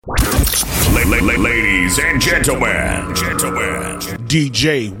Ladies and gentlemen,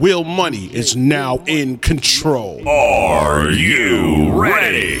 DJ Will Money is now in control. Are you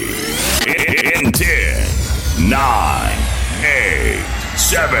ready? In 10, 9, 8,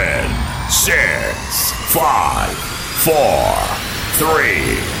 7, 6, 5, 4,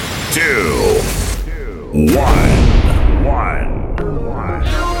 3, 2, 1.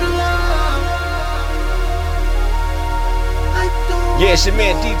 Yeah, it's your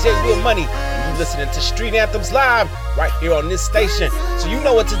man DJ Will Money, and you listening to Street Anthems Live right here on this station. So you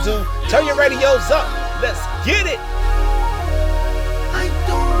know what to do. Turn your radios up. Let's get it. I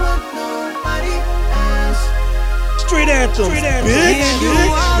don't want nobody else. Street Anthems, bitch. Give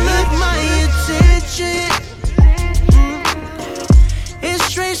you all of my attention. It's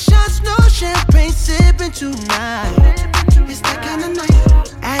straight shots, no champagne sipping tonight. It's that kind of night.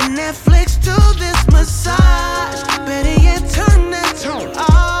 Add Netflix to this massage. Better yet, turn that tone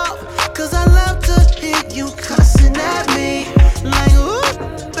off. Cause I love to hear you cussing at me. Like, ooh,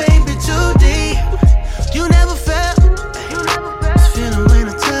 baby, too deep. You never felt this feeling when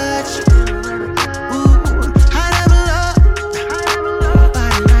I touch you. Ooh, I never loved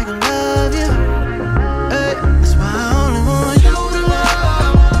nobody like I love you. Hey, that's why I only want you to love.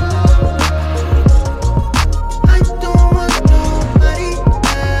 I don't want nobody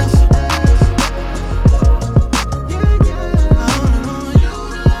else. I only want you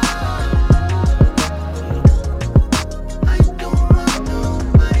to love. I don't want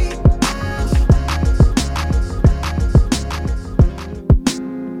nobody else.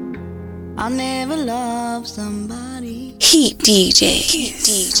 I never loved somebody. Heat DJ.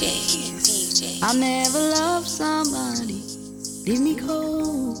 I never loved somebody. Leave me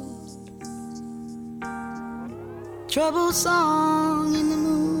cold. Trouble song in the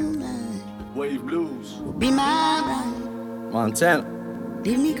moonlight. Wave blues. Will be my right. Montana.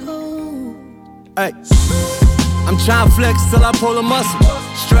 Leave me cold. Hey. I'm trying to flex till I pull a muscle.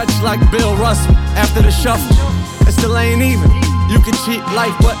 Stretch like Bill Russell. After the shuffle, it still ain't even. You can cheat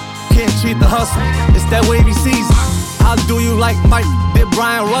life, but can't cheat the hustle. It's that wavy season. I'll do you like Mike did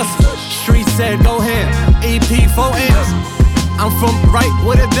Brian Russell. Street said go ahead. EP 4 M's. I'm from right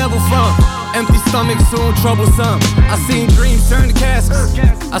where the devil from. Empty stomach, soon troublesome. I seen dreams turn to caskets.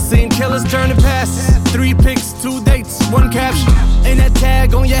 I seen killers turn to passes. 3 pics, 2 dates, 1 caption. Ain't that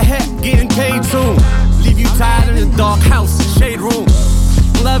tag on your hat, getting paid soon. Leave you tied in the dark house, shade room.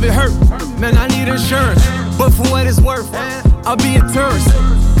 Love it hurt, man, I need insurance. But for what it's worth, I'll be a tourist.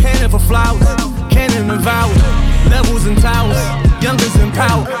 Cannon for flowers, cannon and vowels. Levels and towers, youngers in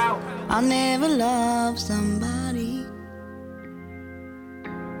power. I never loved somebody.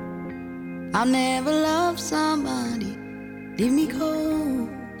 I never loved somebody. Leave me cold.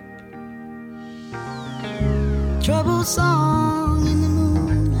 Trouble song in the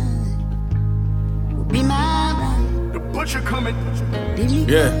moonlight will be my right. The butcher coming. Leave me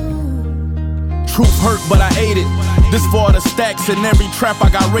cold. Truth hurt, but I ate it. This for all the stacks in every trap I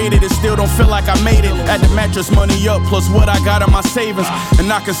got raided. It still don't feel like I made it. Add the mattress money up, plus what I got in my savings.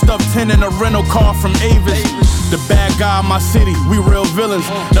 And I can stuff 10 in a rental car from Avis. The bad guy in my city, we real villains.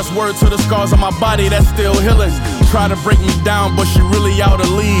 That's word to the scars on my body, that's still healing. Try to break me down, but she really out of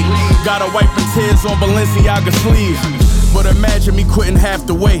league. Gotta wiping tears on Balenciaga sleeves. But imagine me quitting half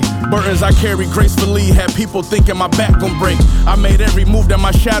the way. Burdens I carry gracefully had people thinking my back gon' break. I made every move that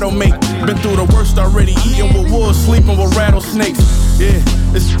my shadow make. Been through the worst already, eating with wolves, sleeping with rattlesnakes. Yeah,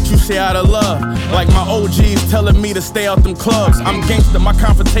 it's what you say out of love. Like my OGs telling me to stay out them clubs. I'm gangster, my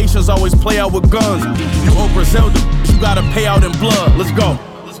confrontations always play out with guns. You owe Griselda, you gotta pay out in blood. Let's go.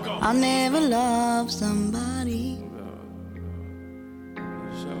 I never loved somebody.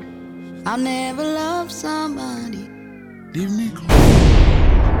 I never loved somebody. Leave me.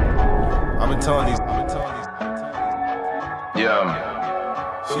 I've been telling these. Yeah.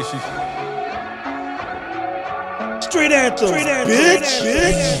 Street Anthems, bitch.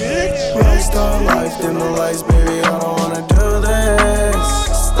 Rockstar life, dim the lights, baby. I don't wanna do this.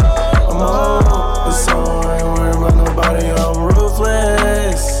 I'm old, but so I ain't worried about nobody. I'm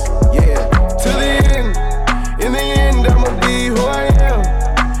ruthless. Yeah. To the end, in the end, I'ma be who I am.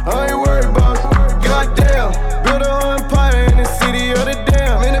 I ain't worried about goddamn. Build an empire in the city of the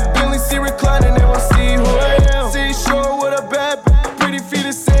damn. In a Bentley, see reclining, they won't see who I am. See shore with a bad, pretty feet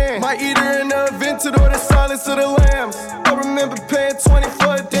of sand. Might eat her in the Aventador, the silence of the lambs. I remember paying 20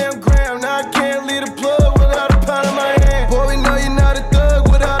 for a damn gram. Now I can't leave the plug without a pound in my hand. Boy, we know you're not a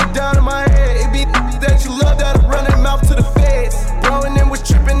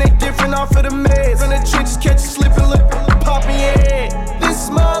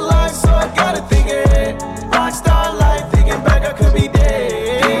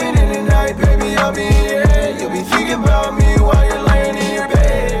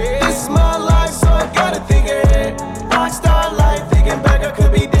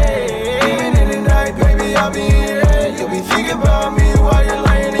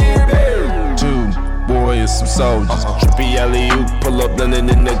some soldiers. Trippy alley-oop, pull up London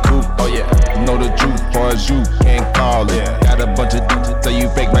in the coupe. Oh yeah, know the truth, far as you can't call it. Got a bunch of digits, say you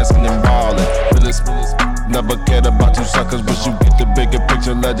fake masking and ballin'. Realest, never cared about you suckers, but you get the bigger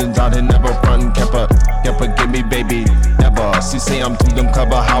picture. Legends out here never frontin', can't forgive me, baby, never. She say I'm too them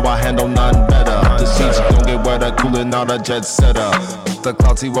cover, how I handle none better. The sheets don't get wetter, coolin' out a jet setter. The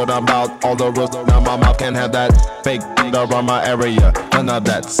clout see what I'm about, all the rules now my mouth can't have that fake around my area, none of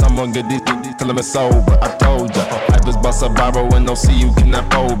that. Someone get these till I'm sober. I told ya, life is but survival when don't see you getting that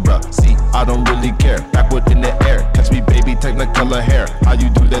cobra. See, I don't really care, backward in the air. Catch me, baby, technicolor hair. How you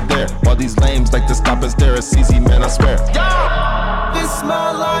do that there? While these lames like to stop and stare. It's easy, man, I swear. This is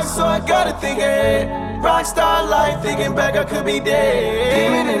my life, so I gotta think ahead. Rockstar life, thinking back I could be dead.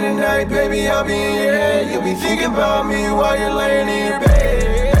 Demon in the night, baby, I'll be in your head. You'll be thinking about me while you're laying in your bed.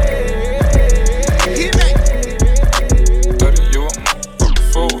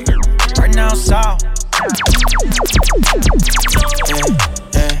 Right now, Saul.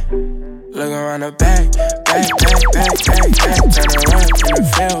 Look around the back. Turn around in the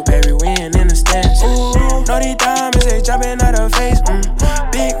field, baby, we ain't in the stands. Ooh, know these diamonds, they jumping out her face.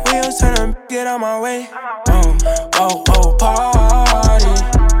 Big wheels, turn them, get out my way. Party.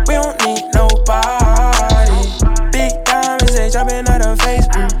 We don't need nobody. Big diamonds, they jumping out her face.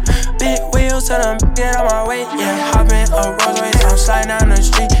 Big wheels, turn them, get out my way. Yeah, hopping a Rolls Royce, I'm sliding down the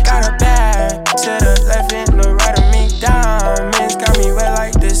street. Got a bag to the left and the right of me. Diamonds got me wet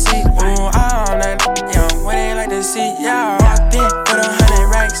like the sea. Ooh, I'm that young, wet ain't like the sea. Yeah, rocked it with 100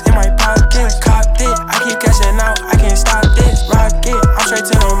 racks in my pocket. Copped it, I keep cashing out, I can't stop this. Rock it, I'm straight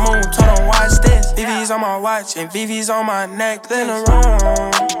to the moon, told them watch this. VV's on my watch and VV's on my necklace. In the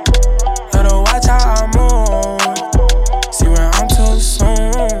room, let her watch how I move. See where I'm too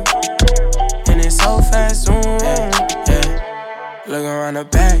soon, and it's so fast, zoom. Look around the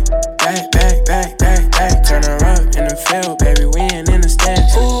back. Turn her up in the field, baby, we ain't in the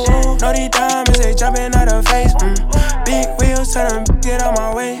stands. Ooh, know these diamonds, they jumping out her face. Big wheels, turn them, get out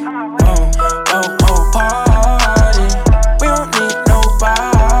my way. Party. We don't need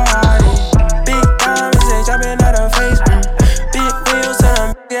nobody. Big diamonds, they jumping out her face. Big wheels, turn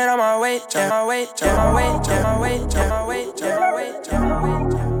them, get out my way.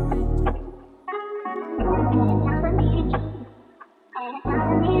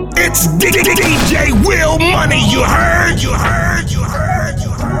 It's DJ Will Money, you heard?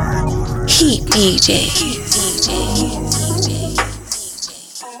 Heat DJ.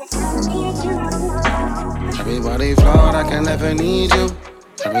 Everybody flawed, I can never need you.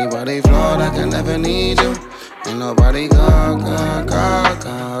 Everybody flawed, I can never need you. Ain't nobody God.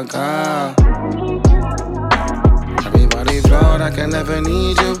 Everybody flawed, I can never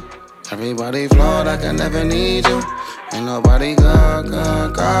need you. Everybody flawed, I can never need you. Ain't nobody God.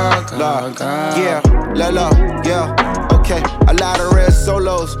 Yeah, yeah, okay. A lot of red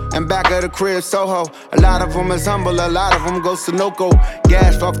solos and back of the crib Soho. A lot of them is humble, a lot of them go Sunoco.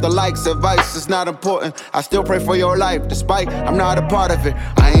 Gashed off the likes, advice is not important. I still pray for your life, despite I'm not a part of it.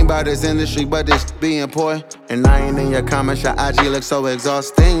 I ain't by this industry, but this be important. And I ain't in your comments, your IG looks so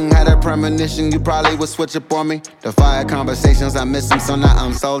exhausting. Had a premonition, you probably would switch up on me. The fire conversations, I miss them, so now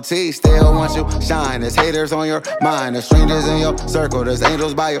I'm salty. Still want you shine, there's haters on your mind. There's strangers in your circle, there's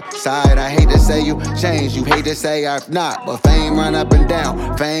angels by your side. I hate to say you changed, you hate to say I've not. But fame run up and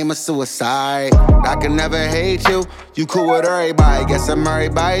down, fame is suicide. I can never hate you, you cool with everybody. Guess I'm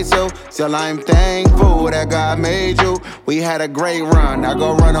everybody too, still I'm thankful that God made you. We had a great run, now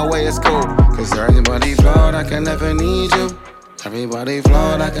go run away, it's cool. Cause everybody flawed, I can never need you. Everybody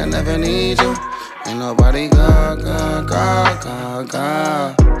flawed, I can never need you. Ain't nobody God.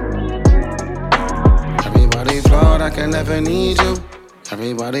 Everybody flawed, I can never need you.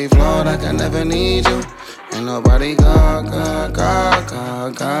 Everybody flawed, I can never need you. Ain't nobody God.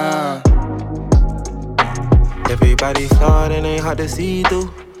 Everybody flawed and ain't hard to see through.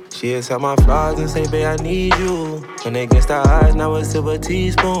 She accept my flaws and say, babe, I need you. When against the eyes, now a silver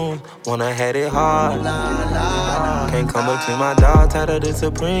teaspoon. When I had it hard, can't come between my dogs, tighter than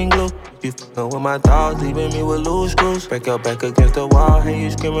Supreme glue. You fuckin' with my dogs, leaving me with loose screws. Break your back against the wall, hey, you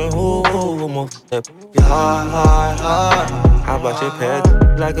screaming, who? Your heart. How about your pair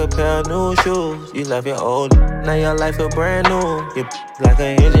like a pair of new shoes? You left your old, now your life is brand new. You like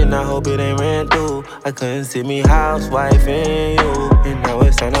an engine, I hope it ain't ran through. I couldn't see me housewife in you. And now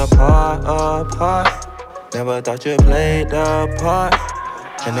it's time apart. Never thought you played the part.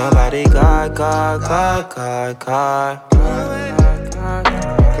 And nobody God.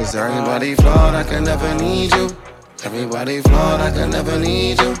 Cause everybody flawed, I can never need you. Everybody flawed, I can never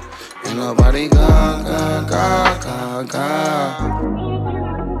need you. Ain't nobody God.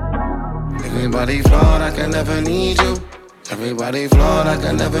 Everybody flawed, I can never need you. Everybody flawed, I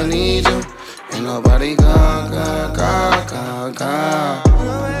can never need you. Ain't nobody gone. And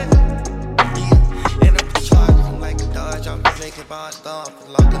I'm just charging from like a Dodge. I'm just making bars stop.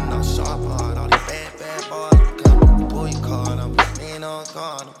 Locking up sharp hard. All these bad bars. Come pull your card. I'm staying on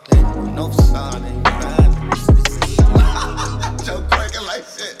guard. I'm playing no facade. Ain't bad. Joe cranking like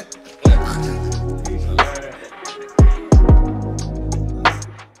shit.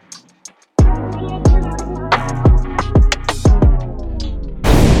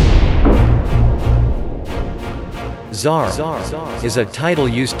 Czar is a title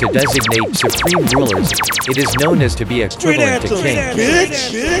used to designate supreme rulers. It is known as to be equivalent to king,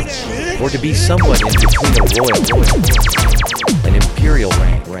 or to be somewhat in between a royal and imperial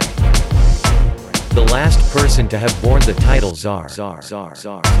rank. The last person to have borne the title Czar.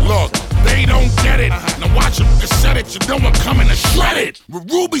 Look, they don't get it. Now watch them set it. You know I'm coming to shred it. With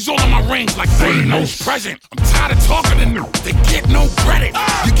rubies all in my rings like Thanos present. I'm tired of talking to them. They get no credit.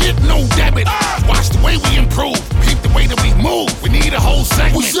 You get no debit. Watch the way we improve. Keep the way that we move. We need a whole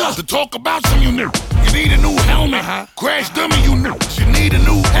segment to talk about some you knew. You need a new helmet. Crash dummy you knew. You need a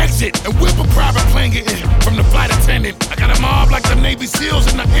new exit. And whip a private plane get in from the flight attendant. I got a mob like the Navy SEALs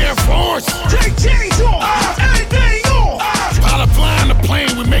in the Air Force. Take chains off. Anything off. Pilot flying the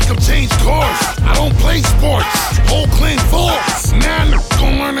plane, we make them change course. I don't play sports, whole clean force. Now I'm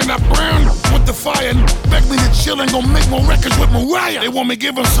gon' learn that I brown with the fire. Beg me to chill and gon' make more records with Mariah. They want me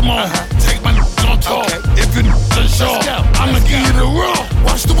give them some more. Take my on tour. If you're unsure, I'ma give you the raw.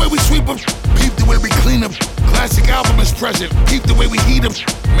 Watch the way we sweep them, peep the way we clean them. Classic album is present, peep the way we heat them.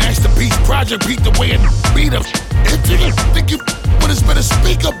 Masterpiece project, peep the way it beat them. If you think you but it's better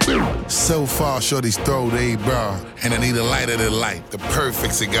speak up. So far, shorties throw they bra, and I need a lighter than light, the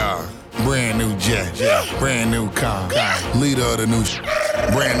perfect cigar. Brand new jet, brand new car, leader of the new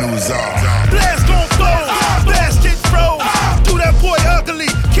brand new czar. Blast gon' fold, basket froze. Do that boy ugly,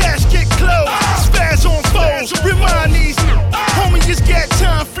 cash get closed. Spaz on foes, remind these. Homie just got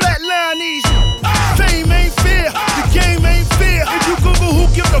time, flatline these. Fame ain't fair, the game ain't fair. If you Google who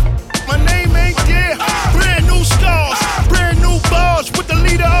give the my name ain't there. Brand new stars, brand new bars with the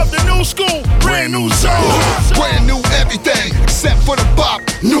leader of the new school. Brand new songs, brand new everything except for the bop.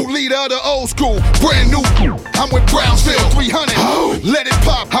 New leader of the old school, brand new. I'm with Brownsville 300. Let it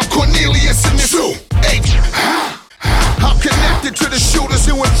pop. I'm Cornelius in this. I'm connected to the shooters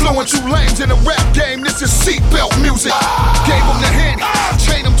who influential lanes in the rap game. This is seatbelt music. Gave them the hint,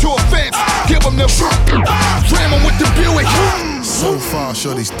 chain them to a fence, give them the ram them with the Buick. So far,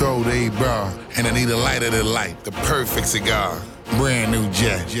 shorties throw they bra, and I need a lighter than light, the perfect cigar. Brand new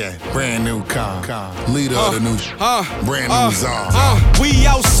jet, brand new car, leader of the new brand new czar. We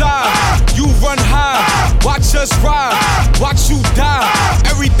outside, you run high, watch us ride, watch you die.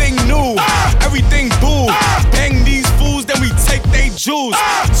 Everything new, everything boo. Hang these fools, then we take they jewels.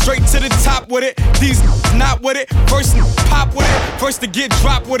 Straight to the top with it, these not with it. First pop with it, first to get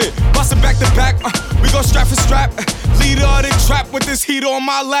dropped with it. Bust it back to back, we go strap for strap. Leader of the trap with this heat on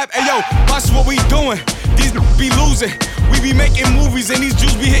my lap. Hey yo, watch what we doing, these be losing. We be making movies and these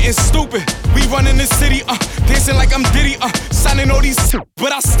Jews be hitting stupid. We running the city, dancing like I'm Diddy, signing all these,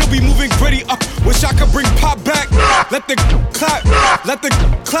 but I still be moving gritty. Wish I could bring pop back. Let the clap, let the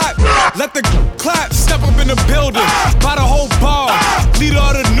clap, let the clap. Step up in the building, by the whole bar. Leader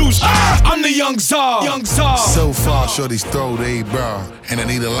of the new I'm the young czar. So far, shorties throw they bra, and I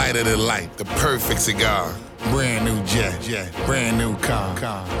need a lighter than light, the perfect cigar. Brand new jet, brand new car,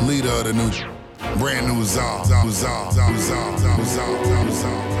 leader of the new brand new czar.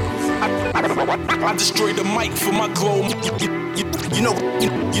 I destroyed the mic for my glow. You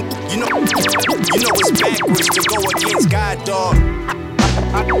know it's backwards to go against God, dog.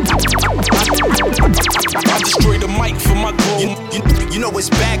 I destroyed the mic for my glow. You know it's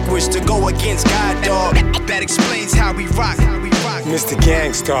backwards to go against God, dog. That explains how we rock. Mr.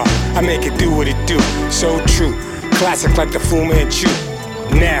 Gangstar, I make it do what it do. So true, classic like the Fu Manchu.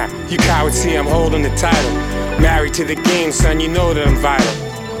 Now, you cowards see I'm holding the title. Married to the game, son, you know that I'm vital.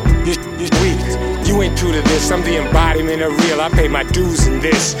 You're weak, you ain't true to this. I'm the embodiment of real, I pay my dues in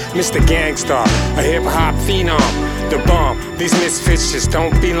this. Mr. Gangstar, a hip-hop phenom. The bomb, these misfits just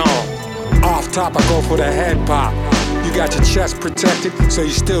don't belong. Off top, I go for the head pop. You got your chest protected, so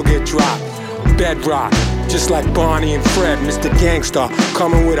you still get dropped. Bedrock, just like Barney and Fred. Mr. Gangstar,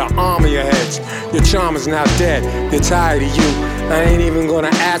 coming with an arm of your heads. Your charm is now dead, they're tired of you. I ain't even gonna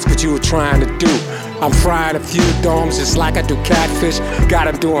ask what you were trying to do. I'm frying a few domes just like I do catfish. Got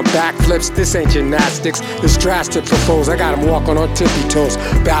him doing backflips, this ain't gymnastics. It's drastic propose, I got him walking on tippy toes.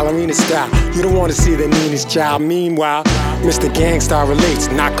 Ballerina style, you don't wanna see the meanest child. Meanwhile, Mr. Gangstar relates,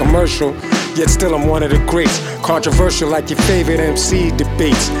 not commercial. yet still I'm one of the greats. Controversial like your favorite MC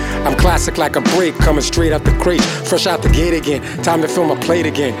debates. I'm classic like a break, coming straight out the crate. Fresh out the gate again, time to fill my plate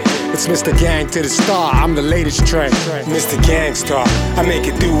again. It's Mr. Gang to the star, I'm the latest trend. Mr. Gangstar, I make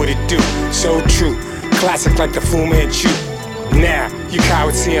it do what it do. So true, classic like the Fu Manchu. Now, you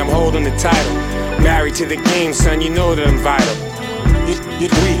cowards see I'm holding the title. Married to the game, son, you know that I'm vital.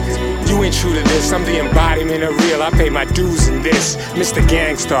 You ain't true to this, I'm the embodiment of real. I pay my dues in this. Mr.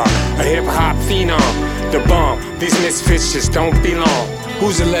 Gangstar, a hip-hop phenom. The bomb, these misfits just don't belong.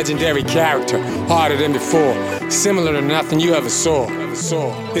 Who's a legendary character, harder than before? Similar to nothing you ever saw.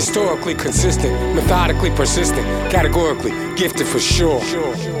 Historically consistent, methodically persistent, categorically gifted for sure.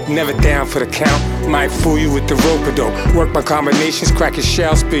 Never down for the count, might fool you with the rope-a-dope. Work my combinations, crack your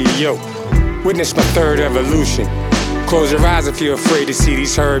shell, spill your yoke. Witness my third evolution. Close your eyes if you're afraid to see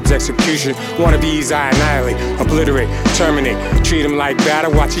these herbs execution. Wannabes I annihilate, obliterate, terminate. Treat them like batter,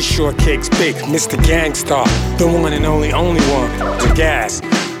 watch these shortcakes bake. Mr. Gangstar, the one and only one. The gas,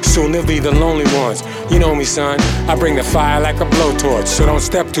 soon they'll be the lonely ones. You know me, son, I bring the fire like a blowtorch. So don't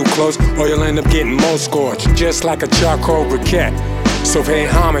step too close or you'll end up getting most scorched. Just like a charcoal briquette. So pay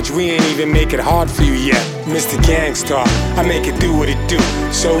homage, we ain't even make it hard for you yet. Mr. Gangstar, I make it do what it do.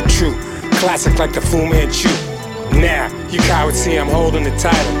 So true, classic like the Fu Manchu. Now, you cowards see I'm holding the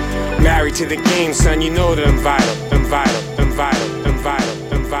title. Married to the game, son, you know that I'm vital. I'm vital, I'm vital, I'm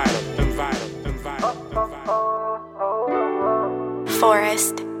vital, I'm vital, I'm vital, I'm vital, I'm vital.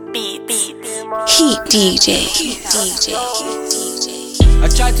 Forest Beats. Heat DJ. I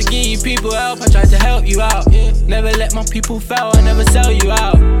tried to give you people help, I tried to help you out. Never let my people fail, I never sell you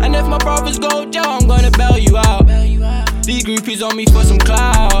out. And if my brothers go jail, I'm gonna bail you out. These groupies on me for some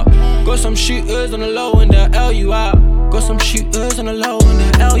clout. Got some shooters on the low and they'll L you out. Got some shooters on the low and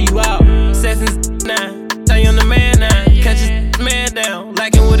they'll L you out. Sessions now, tell you on the man now. Catch his man down,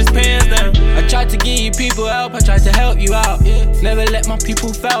 like him with his pants down. I tried to give you people help, I tried to help you out. Never let my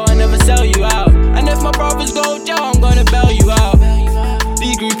people fail, I never sell you out. And if my brothers go jail, I'm gonna bail you out.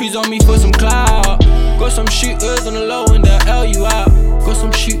 These groupies on me for some clout. Got some shooters on the low and they'll L you out. Got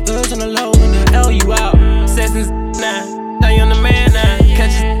some shooters on the low and they'll L you out. Sessions now, tell you on the man now.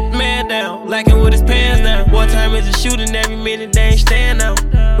 Catch his man down, like him with his pants down. Wartime is a shooting, every minute they ain't stand out.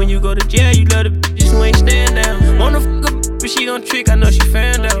 When you go to jail, you love the bitches who ain't stand down. Wanna fuck up, but she gon' trick, I know she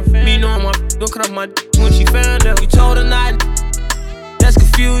found out. Me knowing my gon' cut off my dick when she found out. You told her not, that's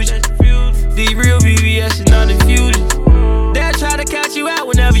confusion. The real BBS is not infusion. They'll try to catch you out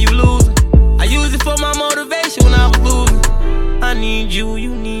whenever you losing. I use it for my motivation when I was losing. I need you,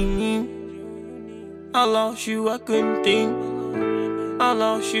 you need me. I lost you, I couldn't think. I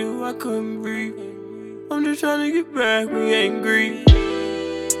lost you, I couldn't breathe. I'm just trying to get back, we ain't grieve.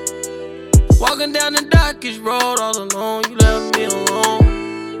 Walking down the darkest road all alone, you left me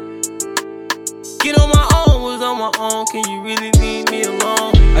alone. Get on my own, was on my own, can you really leave me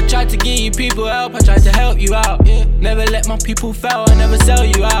alone? I tried to give you people help, I tried to help you out. Never let my people fail, I never sell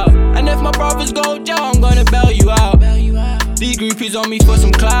you out. And if my brothers go jail, I'm gonna bail you out. These groupies on me for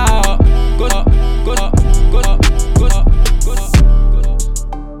some clout. Good up, good up, good up, good up, good up.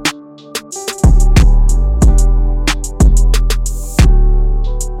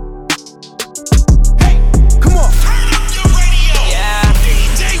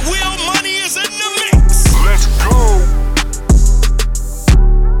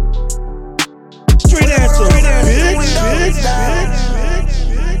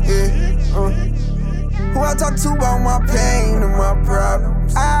 Who I talk to about my pain and my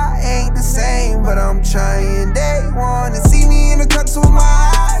problems? I ain't the same, but I'm trying. They wanna see me in the cuts with my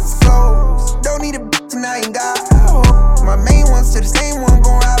eyes closed. Don't need a bitch and I ain't got hope. My main one's still the same one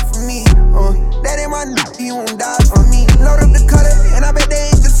gon' ride for me. That ain't my nigga, he won't die for me. Load up the cutter, and I bet they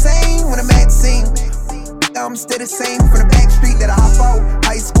ain't the same when the magazine. I'm still the same from the back street that I hop out.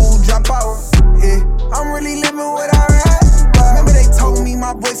 High school dropout. Yeah, I'm really living what I rap. Remember they told me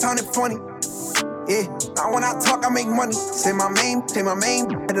my voice sounded funny. Yeah, now when I talk I make money. Say my main,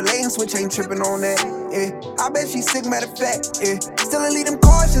 the lane switch ain't tripping on that. Yeah, I bet she sick, matter of fact. Yeah, still leave them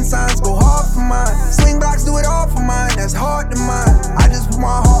caution signs, go hard for mine. Swing blocks do it all for mine, that's hard to mine. I just put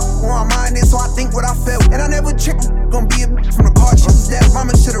my heart where my mind is, so I think what I felt. And I never trick, gonna be a bitch from the car, choose that.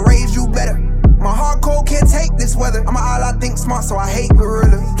 Mama should've raised you better. My heart cold, can't take this weather. I'm a all I think smart, so I hate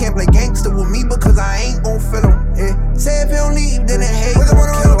gorillas. Can't play gangster with me because I ain't gon' feel them. Yeah. Say if you don't leave, then it hate. Whether one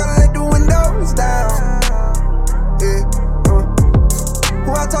or gotta let the windows down. Yeah.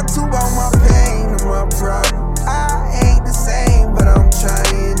 Who I talk to about my pain and my problems? I ain't the same, but I'm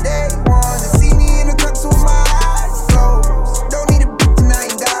trying. They wanna see me in the cuts with my eyes closed. Don't need a bitch and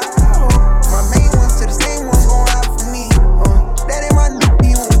I ain't got hope. My main one's still the same one gon' ride for me. That ain't my nigga,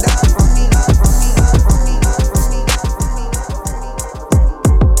 he won't die for me.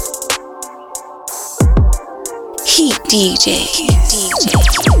 DJ.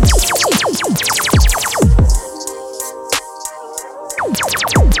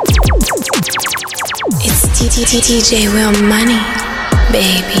 It's DJ Will Money,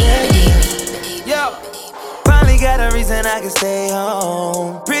 baby. Yo, finally got a reason I can stay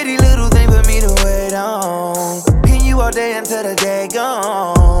home. Pretty little thing for me to wait on. Can you all day until the day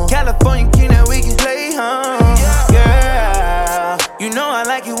gone? California king that we can play home. Girl, you know I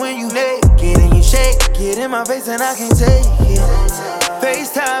like it when you naked and you shake it in my face and I can't take it.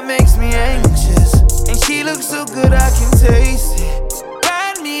 FaceTime makes me anxious, and she looks so good I can taste it.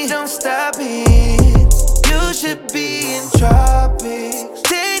 Ride me, don't stop it. You should be in tropics,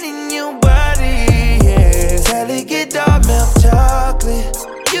 dating your body, yeah. Delicate dark milk chocolate.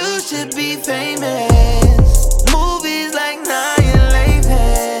 You should be famous. Movies like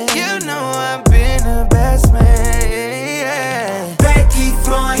Annihilation. You know I've been the best man, yeah. Back keep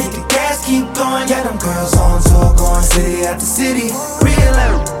flowing, hit the gas keep going. Yeah, them girls on tour going city after city. Real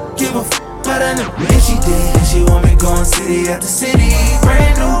life, give a but I know if she did, and she want me going city after city.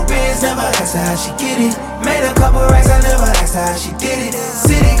 Brand new biz, never asked her how she get it. Made a couple racks, I never asked her how she did it.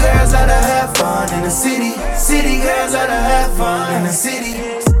 City girls love to have fun in the city. City girls love to have fun in the city.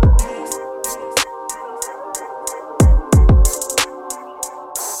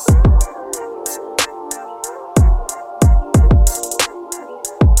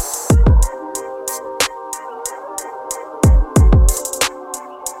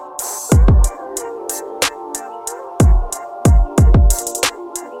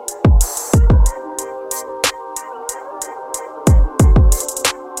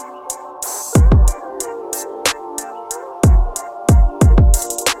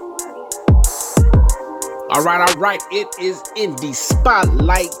 All right, it is Indie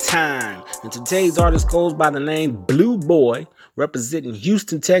Spotlight time. And today's artist goes by the name Blue Boy, representing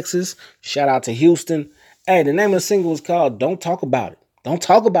Houston, Texas. Shout out to Houston. Hey, the name of the single is called Don't Talk About It. Don't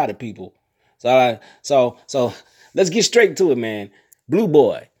talk about it, people. So let's get straight to it, man. Blue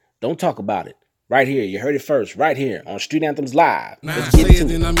Boy, Don't Talk About It. Right here, you heard it first, right here on Street Anthems Live. Now I say it,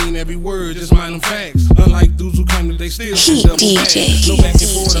 then I mean every word, just mind them facts. Unlike dudes who come to they still double back. No back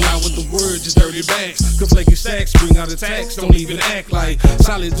and forth, allow with the word, just dirty backs. Conflicting sacks, bring out attacks, don't even act like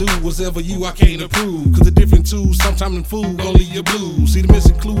solid dude was ever you, I can't approve. Cause the different tools, sometimes in food, only your blues. See the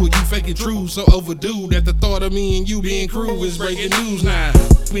missing clue, you fake it true, so overdue that the thought of me and you being crew is breaking news now.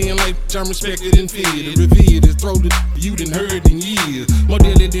 Being like, I'm respected and feared. The revered is throw the you done heard in years. More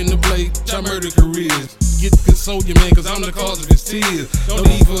deadly than the blade, I murder careers. Get console you, man, cause I'm the cause of his tears. No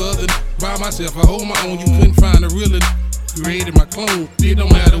need for other by myself, I hold my own. You couldn't find a real created my clone. It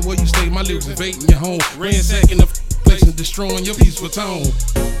don't matter where you stay, my lyrics invading your home. Ransacking the place and destroying your peaceful tone.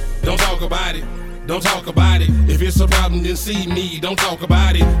 Don't talk about it. Don't talk about it. If it's a problem, then see me. Don't talk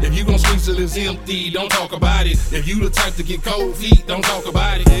about it. If you gon' sleep till it's empty, don't talk about it. If you the type to get cold feet, don't talk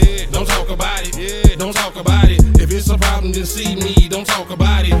about it. Yeah. Don't talk about it. Yeah. Don't talk about it. If it's a problem, then see me. Don't talk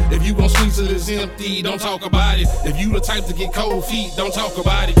about it. If you gon' sleep till it's empty, don't talk about it. If you the type to get cold feet, don't talk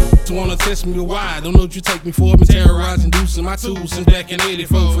about it. To wanna test me why? Don't know what you take me for. Been terrorizing, deucing my tools since back in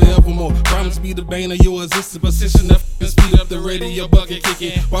 '84. Forevermore. Promise to be the bane of your existence. Position up and speed up the radio bucket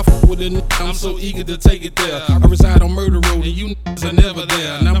kicking. Why f with a n***? I'm so eager to take it there. I reside on Murder Road and you niggas are never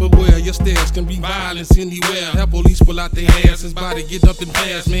there. Now beware, your stairs can be violence anywhere. Have police pull out their asses, body get up and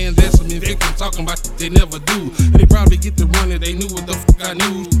pass. Man, that's some victims talking about they never do. And they probably get the run that they knew what the fuck I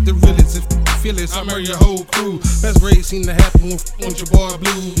knew. The realest, if you feel it, I murder your whole crew. Best raid seem to happen when your boy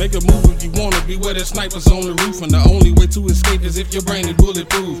blue. Make a move if you wanna be where the snipers on the roof. And the only way to escape is if your brain is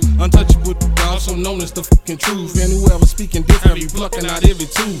bulletproof. Untouchable, also known as the fucking truth. And whoever speaking different be plucking out every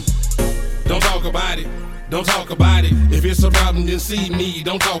tooth. Don't talk about it. Don't talk about it. If it's a problem, then see me.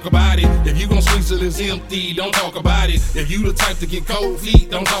 Don't talk about it. If you gon' sleep till it's empty, don't talk about it. If you the type to get cold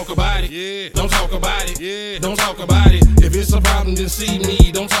feet, don't talk about it. Yeah. Don't talk about it. Yeah. Don't talk about it. If it's a problem, then see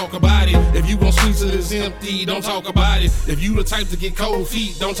me. Don't talk about it. If you gon' sleep till it's empty, don't talk about it. If you the type to get cold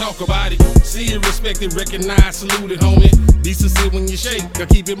feet, don't talk about it. See it, respect it, recognize, salute it, homie. Decency when you shake, I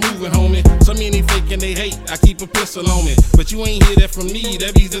keep it moving, homie. So many fake and they hate, I keep a pistol on me. But you ain't hear that from me,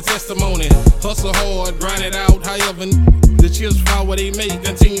 that be the testimony. Hustle hard, grind it out, however the chips fall where they make,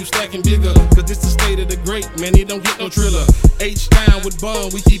 continue stacking bigger. Cause this the state of the great, man, it don't get no triller. H-Town with bun,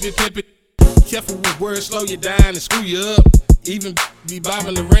 we keep it pimpin'. Careful with words, slow you down and screw you up. Even be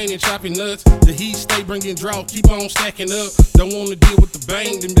bobbing the rain and chopping nuts. The heat stay bringing drought, keep on stacking up. Don't wanna deal with the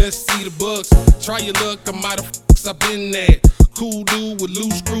bang, then best see the bugs. Try your luck, I'm out of f***s, I've been that. Cool dude with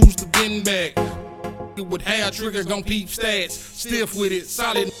loose screws to bend back. With hair trigger, gon' peep stats. Stiff with it,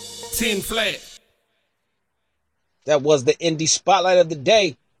 solid 10 flat. That was the Indie Spotlight of the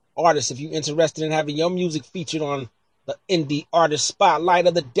Day. Artists, if you're interested in having your music featured on the indie artist spotlight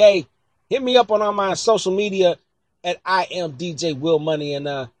of the day. Hit me up on all my social media at I am DJ Will Money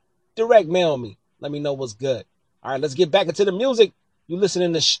and direct mail me. Let me know what's good. All right, let's get back into the music. You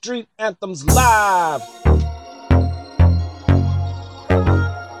listening to Street Anthems Live.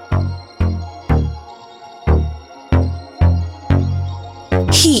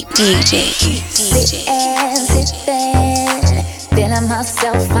 Keep DJ. Sit there, feeling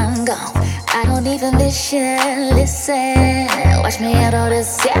myself, I'm gone. I don't even listen. Watch me out all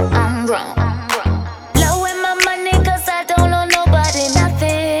this, yeah, I'm grown. Blowing my money cause I don't owe nobody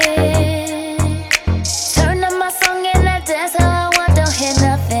nothing. Turn up my song and I dance how I want, don't hear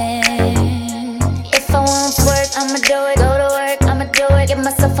nothing. If I want work, I'ma do it. Go to work, I'ma do it. Give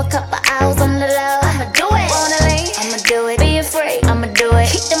myself a couple hours on the low, I'ma do it. Wanna leave, I'ma do it. Be afraid, I'ma do it.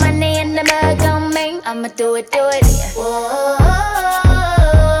 Keep the money in the bag on me, I'ma do it. Whoa.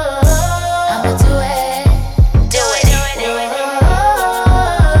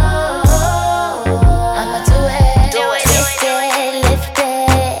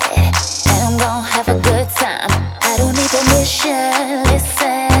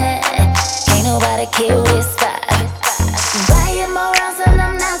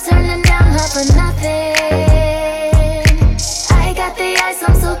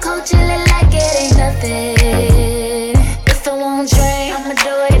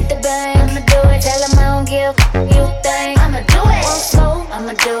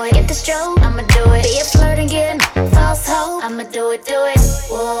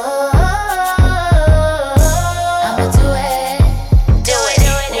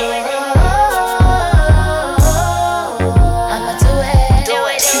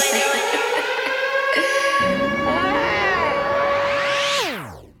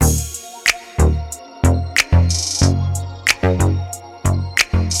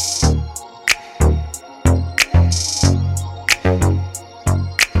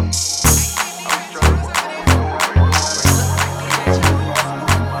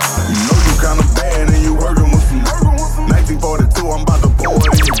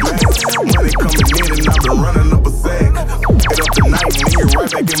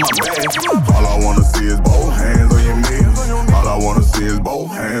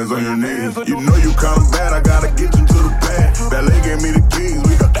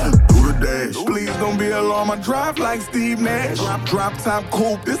 Drop top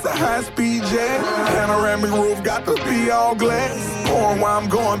coupe, this a high-speed jet. Panoramic roof, got to be all glass. Pouring where I'm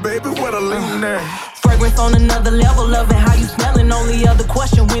going, baby, where the lean at? Fragrance on another level, loving how you smelling. Only other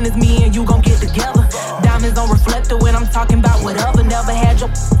question, when is me and you gon' get together? Diamonds on reflector when I'm talking about whatever. Never had your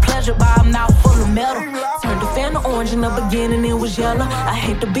pleasure by a mouth full of metal. Turned the fan to orange in the beginning, it was yellow. I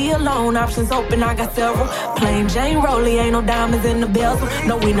hate to be alone, options open, I got several. Plain Jane Rollie, ain't no diamonds in the bezel.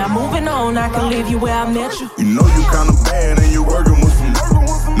 No, we not moving on, I can leave you where I met you. You know you kinda bad and you working with some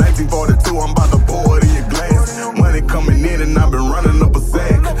 1942, I'm about to pour it in your glass. Money coming in and I've been running up a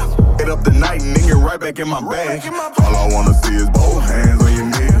sack. Get up the night and then get right back in my bag. All I wanna see is both hands on your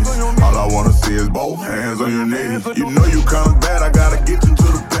knees. All I wanna see is both hands on your knees. You know you kinda bad, I gotta get you to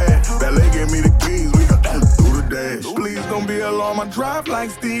the pad. Ballet gave me the keys, we got through the dash. Please don't be alarmed, I drive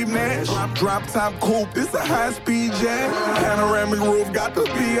like Steve Nash. Drop top coupe, this a high-speed jet. Panoramic roof, got to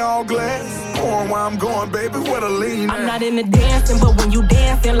be all glass. Pouring where I'm going, baby, where the lean at? I'm not into dancing, but when you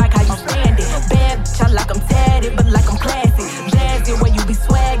dancing, like how you standing. Bad bitch, I like I'm tatted, but like I'm classy. Jazzy, where you be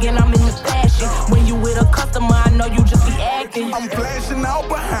swagging, I'm in the fashion. When you with a customer, I know you just be acting. I'm flashing out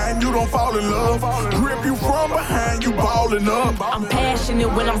behind you, don't fall in love. Grip you from behind, you ballin' up. I'm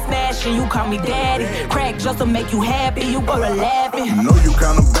passionate when I'm smashing, you call me daddy. Crack just to make you happy, you go to laughing. You know you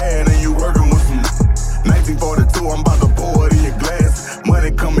kinda bad and you working with some 1942, I'm about to pour it in your glass.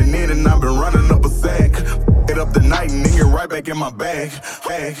 Money coming in and I've been running up a sack. Get up the night and then get right back in my bag.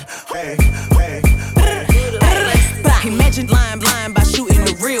 Imagine lying blind by shooting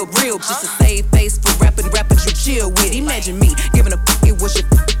the real, just to save face for rappers you chill with. Imagine me giving a fuck, it was your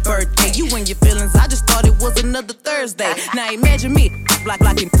birthday. You and your feelings, I just thought it was another Thursday. Now imagine me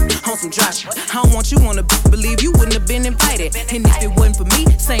blocking on some dry shit. I don't want you on to believe you wouldn't have been invited. And if it wasn't for me,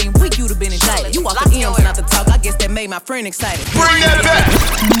 same week you'd have been indicted. You off the M's not the talk, I guess that made my friend excited. Bring that back!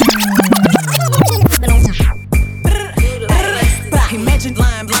 Imagine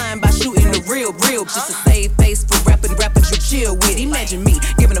lying blind by shooting the real, just to save face for rappers you chill with. Imagine me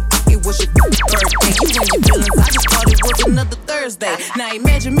giving a fuck, it was your birthday. You and your feelings, I just thought it was another Thursday. Now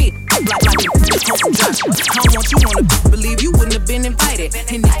imagine me blocking on some dry shit. I don't want you on to believe you wouldn't have been invited.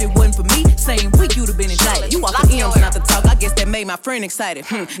 And if it wasn't for me, same week you'd have been indicted. You off the M's not the talk, I guess that made my friend excited.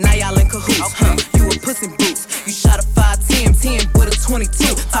 Now y'all in cahoots, you a puss in boots. You shot a 5-10 with a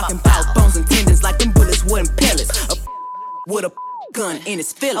 22. Talking about bones and tendons like them bullets wasn't pellets. with a gun in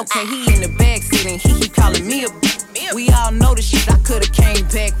his feelings. Okay, he in the backseat and he keep calling me a we all know the shit I could've came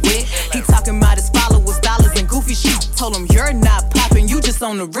back with. He talking about his followers, dollars, and goofy shit. Told him you're not popping, you just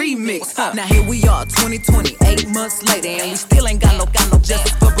on the remix. Now here we are, 2020, 8 months later, and we still ain't got no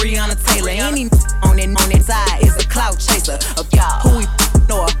justice for Breonna Taylor. Any on that side is a clout chaser of y'all who we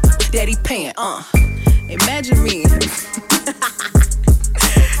know that he paying. Imagine me,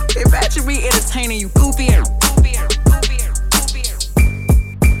 imagine me entertaining you, goofy ass.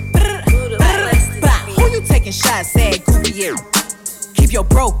 Who you taking shots at, goofy ass? Keep your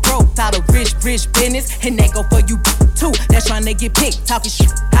broke out of rich business, and that go for you too. That's trying to get picked, talking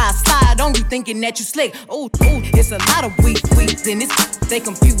shit. I slide on you, thinking that you slick. Ooh, it's a lot of weeks in this. They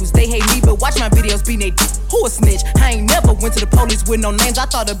confused, they hate me, but watch my videos be they who a snitch. I ain't never went to the police with no names. I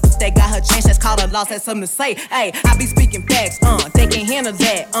thought a that got her chance, that's called a loss, had something to say. Hey, I be speaking facts, they can't handle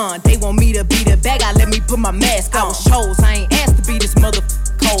that. They want me to be the bad guy, let me put my mask on. I was chose, I ain't asked to be this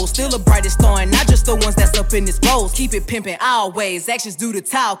cold. Still the brightest star, not just the ones that's up in this rose. Keep it pimpin' always, actions do the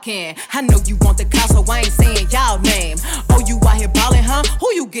talking. I know you want the clout, so I ain't saying y'all name. Oh, you out here ballin', huh?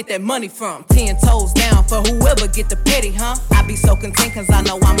 Who you get that money from? 10 toes down for whoever get the petty, huh? I be so content cause I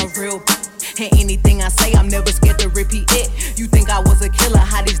know I'm a real and anything I say, I'm never scared to repeat it. You think I was a killer,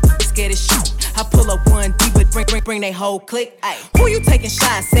 how these scared to shoot? I pull up one deep, but bring they whole clique. Ay, who you taking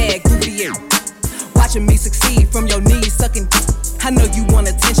shots at, goofy ass? Watching me succeed from your knees, sucking. I know you want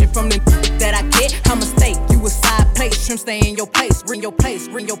attention from the that I get. I'm a mistake, you a side plate. Shrimp stay in your place, ring your place,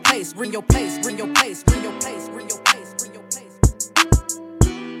 ring your place, ring your place, ring your place, ring your place, ring your place, ring your place.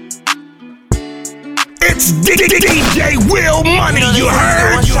 It's DJ Will Money, you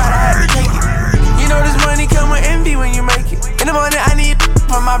heard? You know this money come with envy when you make it. In the morning I need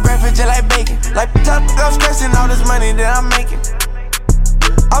for my breakfast just like bacon. Like top, I'm stressing all this money that I'm making.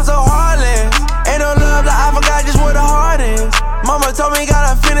 I'm so heartless, ain't no love that I forgot just what the heart is. Mama told me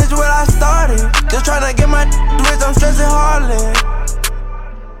gotta finish what I started. Just tryna get my rich, I'm stressing hardly.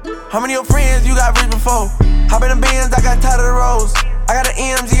 How many of your friends you got rich before? Hop in the Benz, I got tired of the roads. I got an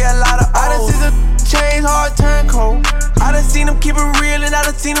MG, a lot of O's. I done seen some change hard, turn cold. I done seen them keep it real and I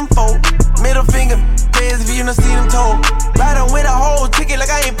done seen them fold. Middle finger, feds if you done seen them told. Riding with a whole ticket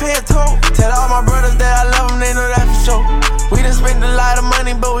like I ain't paying toll. Tell all my brothers that I love them, they know that for sure. We done spent a lot of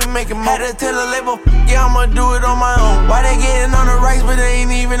money, but we making more. Had to tell the label, yeah, I'ma do it on my own. Why they getting on the rights, but they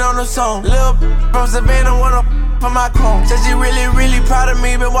ain't even on the song? Lil' from Savannah wanna for my cone. Said she really, really proud of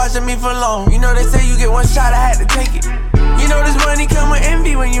me, been watching me for long. You know they say you get one shot, I had to take it. You know this money come with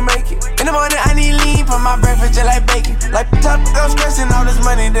envy when you make it. In the morning I need lean for my breakfast just like bacon. Like top, I'm stressing all this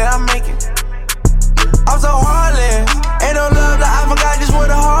money that I'm making. I'm so heartless, ain't no love that I forgot just what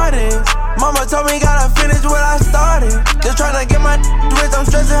the heart is. Mama told me gotta finish what I started. Just tryna get my rich, I'm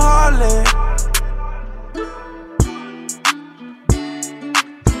stressing hardly.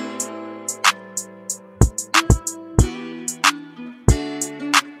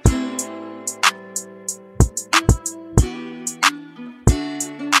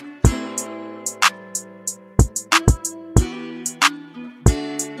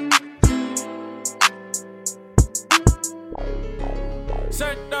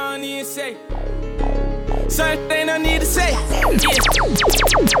 Certain don't need to say. Certain thing don't need to say.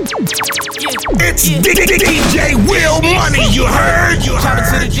 It's DJ Will Money, you heard? Chop it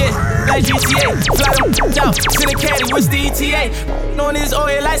to the jet, like GTA. Fly them out, send a caddy, what's the ETA? Knowing this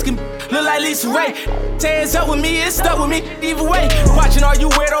oil lights can look like Lisa Ray. Hands up with me, it's stuck with me, either way. Watching all you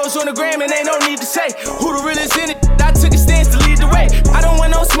weirdos on the gram and ain't no need to say who the realest in it. I took a stance to lead the way. I don't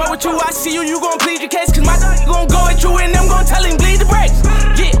want no smoke with you, I see you, you gon' plead your case. Cause my gon' go at you and them gon' tell him bleed the brakes.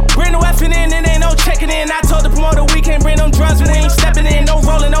 Yeah, bring the weapon in and ain't no checking in. I told the promoter we can't bring them drugs, we ain't stepping in, no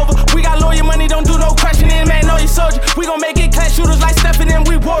rolling over. We got lawyer money, don't do no questioning, man, know you soldier. We gon' make it class shooters like Stephen and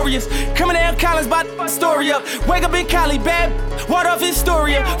we warriors. Coming down Collins, by the story up. Wake up in Cali, bad, water off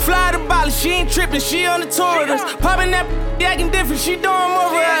Historia. Fly to Bali, she ain't tripping, she on the tour with us. Popping that, acting different, she doing more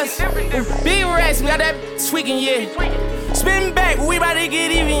for us. Big racks, we got that tweaking, yeah. Spin back, we bout to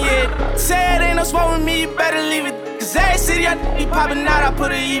get even, yeah. Say it ain't no smoke with me, you better leave it. Cause every city I be popping out, I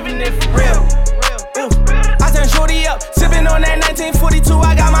put it even if for real. I turn shorty up, sippin' on that 1942,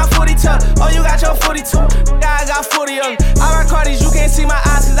 I got my 42. Oh, you got your 42, yeah, I got 40 of them. I rock Cardis, you can't see my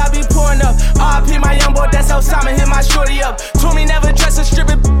eyes cause I be pouring up. RIP my young boy, that's Osama, hit my shorty up. Told me never dress a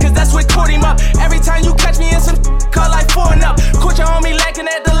stripper, cause that's what caught him up. Every time you catch me in some call like 4 and up. Caught your homie lacking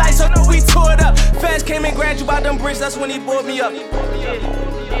at the light, so we tore it up. Fans came and grabbed you by them bricks, that's when he brought me up.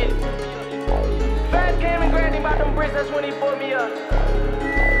 Fans came and grabbed him by them bricks, that's when he brought me up.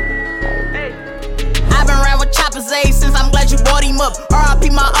 Hey. I've been around with choppers, since I'm I'm glad you bought him up.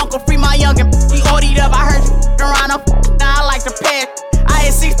 R.I.P. my uncle, free my youngin'. He OD'd up, I heard you around up. Now I like to pass.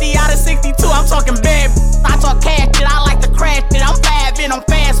 I hit 60 out of 62, I'm talking bad. I talk cash shit, I like to crash shit. I'm fabbing, I'm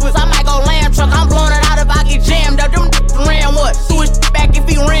fast with. I might go lamb truck, I'm blowing it out if I get jammed up. Them ran what? Do his back if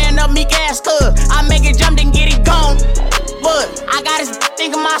he ran up me gas cuz. I make it jump and get it gone. But I got his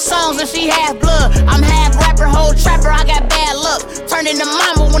thinking my songs and she half blood. I'm half rapper, whole trapper, I got bad luck. Turned into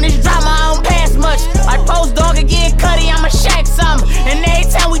mama when it's drama, I don't pass much. Like post dog again, cutty, I'ma shack something. And every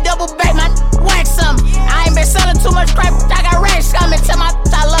time we double back, my whack something. I ain't been selling too much crap, I got racks coming. Tell my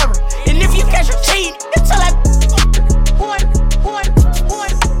I love her. And if you catch her cheating, tell that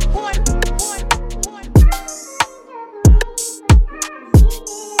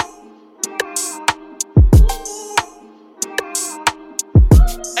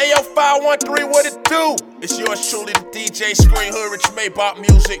Ayo, 513, what it do? It's yours truly, the DJ Screen Hood, Rich Maybach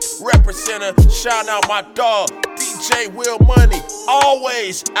Music, representer. Shout out my dog, DJ Will Money.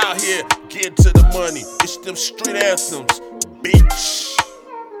 Always out here getting to the money. It's them street anthems, bitch.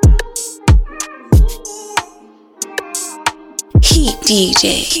 Heat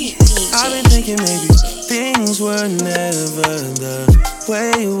DJ. I've been thinking maybe things were never the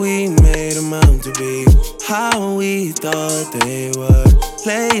way we made them out to be, how we thought they were.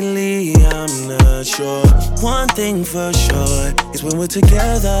 Lately, I'm not sure. One thing for sure is when we're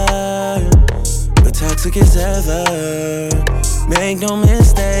together, we're toxic as ever. Make no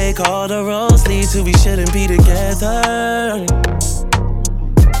mistake, all the roads lead to we shouldn't be together.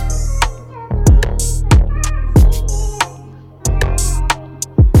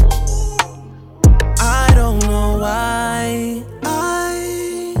 I don't know why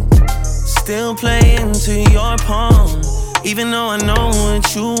I still play into your palm, even though I know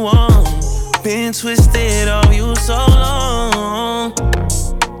what you want. Been twisted of you so long.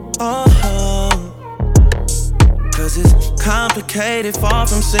 Cause it's complicated, far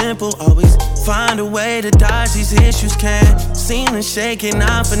from simple. Always find a way to dodge these issues. Can't seem to shake it,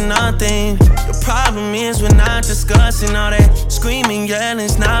 not for nothing. The problem is we're not discussing all that screaming,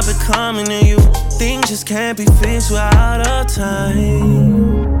 yelling's not becoming to you. Things just can't be fixed without a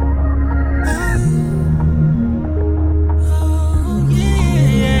time.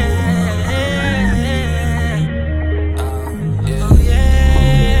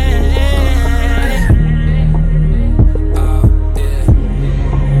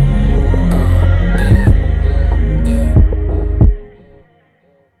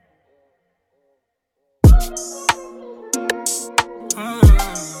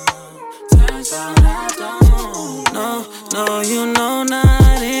 No, you know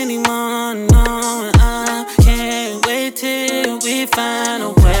not anymore, no. I can't wait till we find a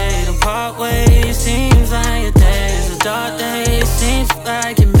way to part ways. Seems like your days are dark days. Seems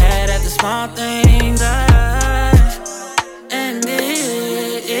like you're mad at the small things. And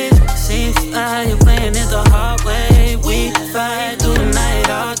it seems like you're playing it the hard way. We fight through the night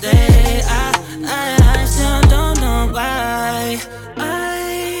all day. I still don't know why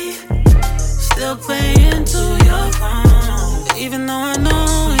I still play into your phone. Even though I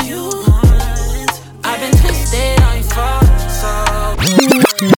know you want, I've been twisted on your fault, so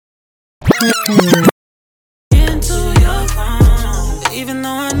into your phone. Even though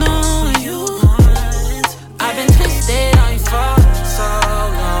I know you want, I've been twisted on your fault, so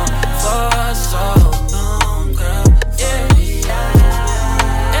long, for so long, girl. Yeah.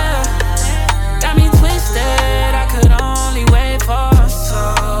 Got me twisted, I could only wait for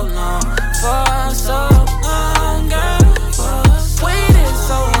so long, for so long.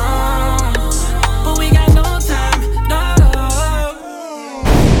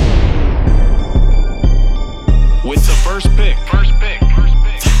 First pick.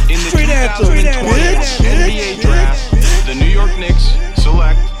 In the 2020 NBA Draft, the New York Knicks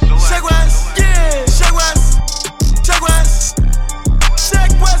select. Shaq West, yeah, Shaq West,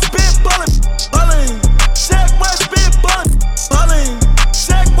 been ballin'. Shaq West been ballin'.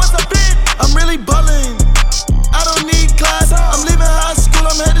 Shaq West a bit, I'm really ballin'. I don't need class, I'm leaving high school,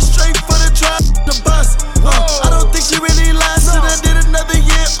 I'm headed straight for the drive, the bus. I don't think she really lied, should've did another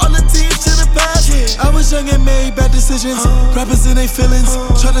year, all the teams should've passed. I was young and made bad decisions, rappers in they feelings,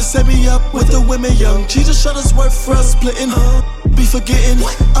 try to set me up with the women young. She just shot us work for us splitting, be forgetting,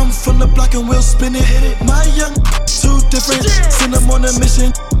 I'm from the block and we'll spin it. My young, too different, send them on a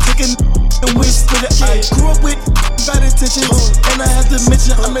mission, taking and we split it. I grew up with bad intentions, and I have to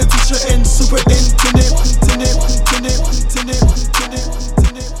mention I'm a teacher and superintendent.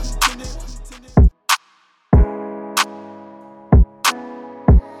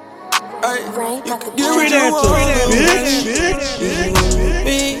 Street anthem, bitch.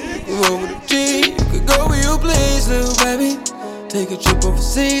 You could go where you please, little baby. Take a trip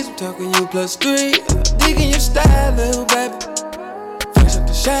overseas, I'm talking you +3. Digging your style, little baby. Fresh up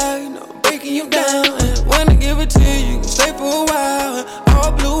the shower, you know I'm breaking you down. And when I give it to you, you can stay for a while.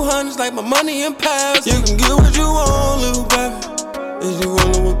 All blue hundreds like my money in pounds. You can get what you want, little baby. Is you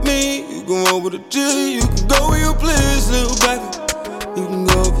rollin' with me, you can roll with a G. You can go where you please, little baby. You can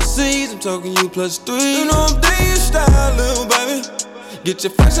go overseas, I'm talking you +3. You know I'm digging your style, little baby. Get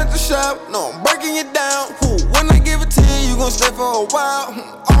your fresh at the shop, no, I'm breaking it down. When I give it to you, you gon' stay for a while.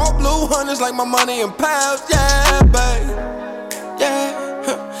 All blue hundreds like my money in pounds, yeah, babe.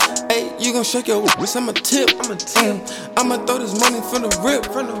 Yeah, hey, you gon' shake your wrist, I'ma tip. I'ma throw this money from the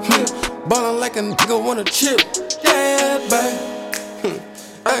rip. Ballin' like a nigga wanna chip, yeah, babe.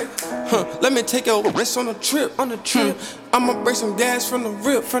 Hey, let me take your wrist on a trip. I'ma bring some gas from the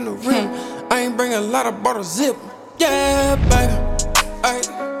rip. I ain't bring a lot of bottles zip, yeah, baby. Ay,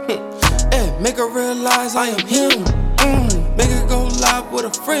 hey, make her realize I am him. Make her go live with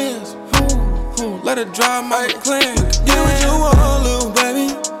her friends. Let her drive my clan. Get what you want, little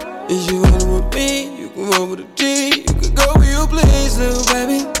baby. Is you rollin' with me? You can roll with a G. You can go where you please, little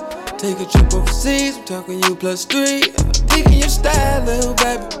baby. Take a trip overseas, I'm talking you +3. Digging your style, little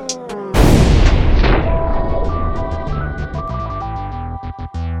baby.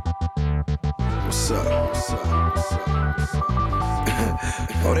 What's up?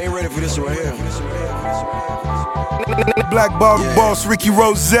 Oh, they ain't ready for this right here. Black Bottle Boss Ricky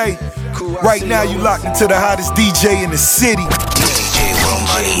Rose. Right now you locked into the hottest DJ in the city. DJ Will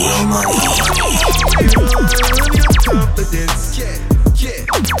Money. Confidence.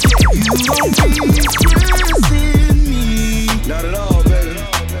 You don't be stressing me. Not at all, baby.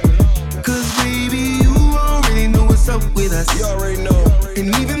 Cause baby, you already know what's up with us. You already know.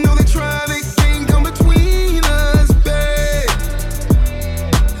 And even though they try, they can't come between us, babe.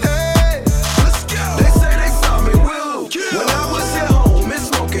 Hey, let's go. They say they saw me with you when I was at home and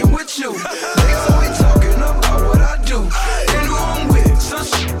smoking with you. They always talking about what I do and who I'm with. Some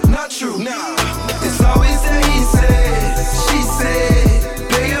shit not true. Nah, it's always that he said, she said.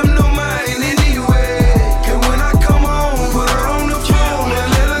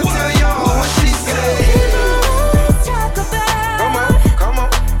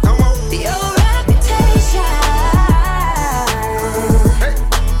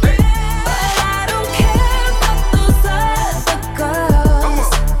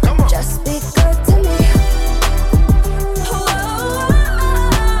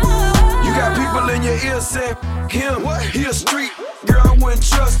 him, he a street girl, I wouldn't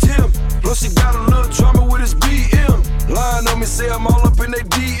trust him. Plus he got a little drama with his BM. Lying on me, say I'm all up in they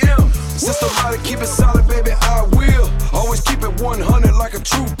DM. Since the body keep it solid, baby, I will. Always keep it 100 like a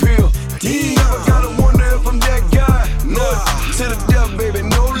true pill. You never gotta wonder if I'm that guy. Nah, to the death, baby,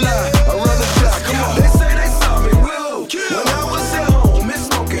 no lie. I'd rather die, come on. They say they saw me with you when I was at home and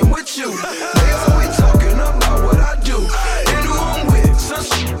smoking with you. They always talking about what I do and who I'm with. Some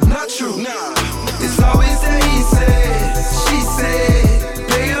shit not true. Nah, it's always that he said, she said.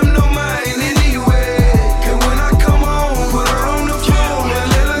 Pay him no mind anyway. And when I come home, put her on the phone and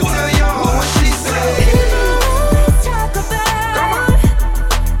let her tell y'all what she said. Let's talk about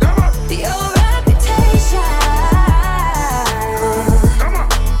your reputation.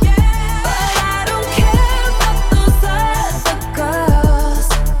 But I don't care about those other girls.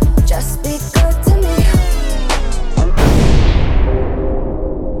 Just be good to me.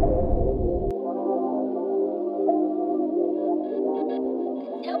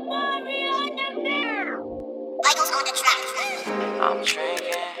 I'm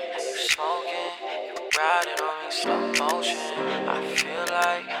drinking, you smoking, you riding on me slow motion. I feel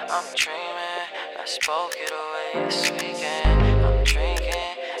like I'm dreaming, let's both get away this weekend. I'm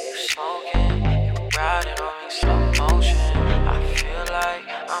drinking, you smoking, you riding on me slow motion. I feel like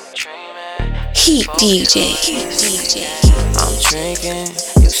I'm dreaming. Heat DJ. I'm drinking,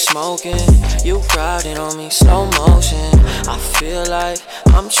 you smoking, you riding on me slow motion. I feel like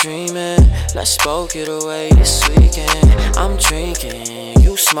I'm dreaming, let's both get away this weekend. I'm drinking,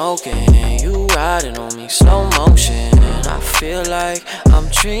 you smoking, you riding on me slow motion. I feel like I'm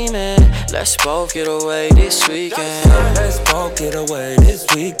dreaming, let's both get away this weekend. Let's both get away this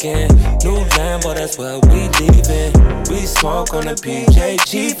weekend. New Lambo, that's where we leaving. We smoke on the PJ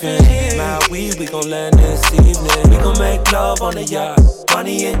chiefin'. My weed, we gon' land this evening. We gon' make love on the yacht.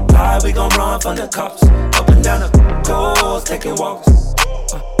 Money and pie, we gon' run from the cops. Up and down the coast, taking walks.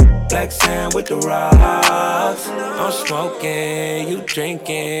 Black sand with the rocks. I'm smoking, you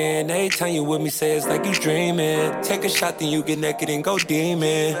drinking. Every time you with me, say it's like you dreaming. Take a shot, then you get naked and go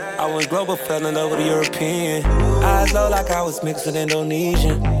demon. I went global, fell in love with a European. Eyes low like I was mixed with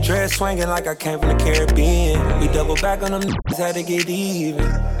Indonesian. Dress swinging like I came from the Caribbean. We double back on them niggas, had to get even.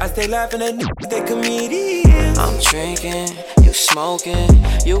 I stay laughing at niggas, they comedians. I'm drinking, you smoking,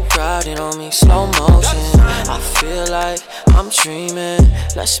 you riding on me, slow motion. I feel like I'm dreaming,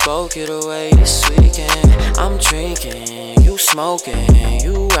 let's smoke it away this weekend. I'm drinking, you smoking,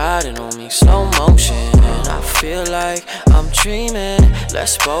 you riding on me, slow motion. I feel like I'm dreaming,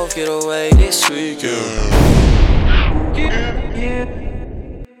 let's smoke it away this weekend.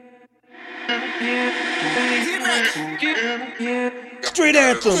 Street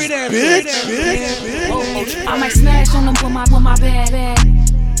anthems, bitch. I might smash on them with my bad.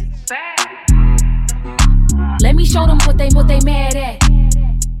 Let me show them what they mad at.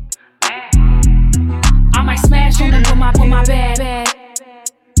 I might smash on them with my bad.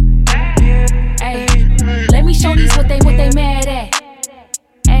 Ay, let me show these what they mad at.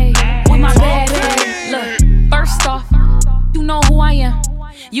 Ay, with my bad. Look, first off, you know who I am.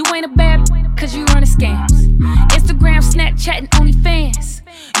 You ain't a bad cause you running scams. Instagram, Snapchat, and OnlyFans.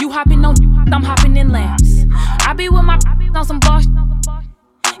 You hopping on, I'm hopping in lambs. I be with my on some boss.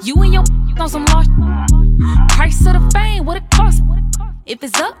 You and your on some lost. Price of the fame, what it cost? If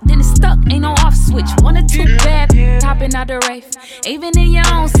it's up, then it's stuck, ain't no off switch. 1 or 2 bad hopping out the rave. Even in your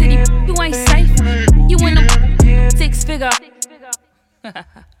own city, you ain't safe. You in them 6 figure.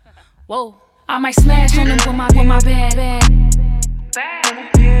 Whoa, I might smash on them with my bad.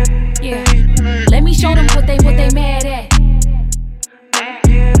 Yeah, let me show them what they mad at.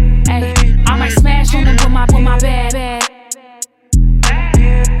 Ay, I might smash on them with my bad.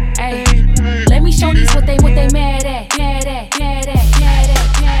 Ay, let me show these what they mad at.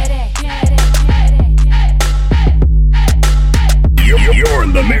 You're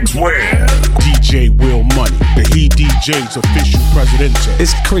in the mix with DJ Will Money, the He DJ's official presidente.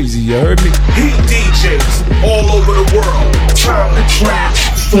 It's crazy, you heard me? He DJs all over the world. Time to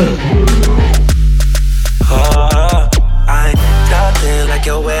transfer. I ain't nothing like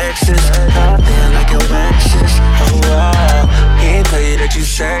your exes, nothing like your exes. He ain't tell you that you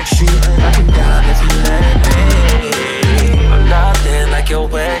sexy. I can down if you let me. I'm nothing like your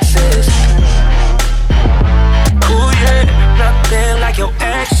exes. Ooh yeah, nothing like your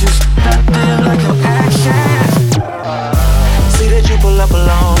exes, nothing like your exes. See that you pull up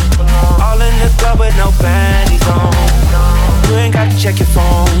alone, all in the club with no panties on. You ain't got to check your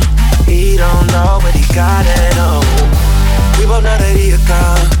phone. He don't know, but he got it on. We both know that he a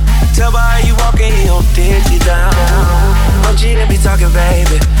con. Tell by how you walking, he don't dig you down. Don't cheat and be talking,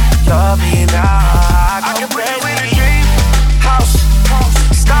 baby. Love me now. I can play with a dream house,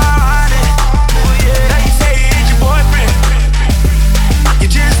 started. Now you say he ain't your boyfriend. You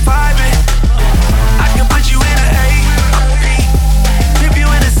just vibing. I can put you in an AP, dip you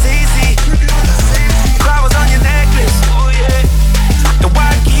in a CC. Flowers on your necklace. The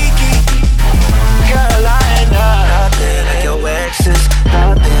Waikiki. Girl, I ain't nothing like your exes,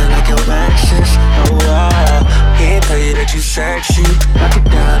 nothing like your exes. Oh, he ain't tell you that you sexy. Knock it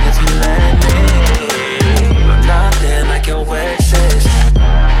down if you let me. I'm nothing like your exes.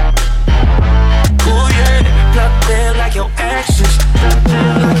 Ooh yeah, nothing like your exes,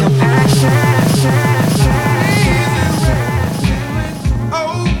 nothing like your exes.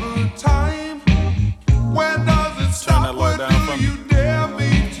 Over time, when does it stop? When do you dare me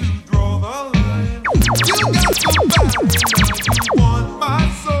to draw the line? You got somebody you want my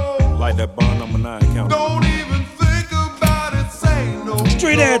soul. Like that bar number 9 count. Don't even think about it, say no.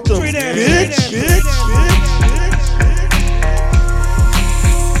 Street anthems, bitch.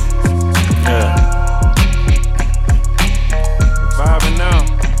 Yeah. Vibing now.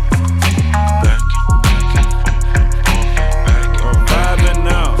 Vibing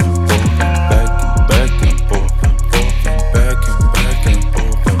now. Back and forth.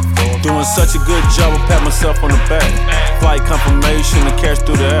 Doing such a good job, I pat myself on the back. Flight confirmation and cash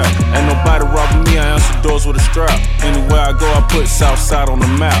through the air. Ain't nobody robbing me, I answer doors with a strap. Anywhere I go, I put Southside on the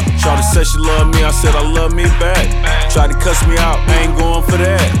map. Shawty said she love me, I said I love me back. Tried to cuss me out, I ain't going for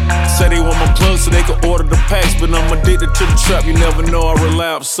that. Say they want my plug so they can order the packs, but I'm addicted to the trap, you never know I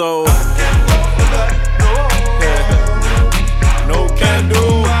relapse, so no can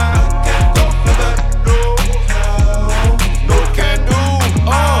do.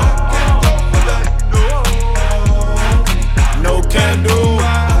 Can do.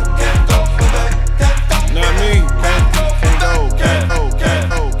 Not me. Can. 'Cause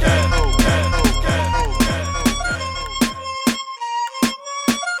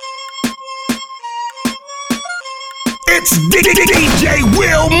It's DJ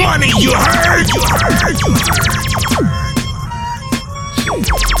Will Money, you heard?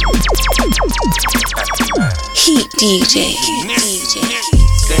 Heat DJ.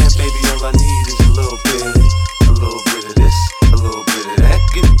 Damn, baby, all I need is a little bit of this, a little bit of that.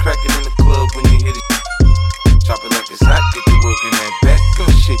 Get it crackin' in the club when you hit it. Chop it like it's hot, get to work in that back. Go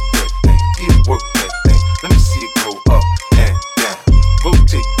shake that thing, get work that thing. Let me see it go up and down.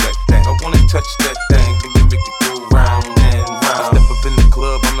 Rotate that thing, I wanna touch that thing. Can you make it go round and round? I step up in the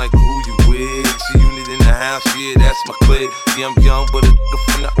club, I'm like, who you with? See unit in the house, yeah, that's my clique. Yeah, I'm young, but a nigga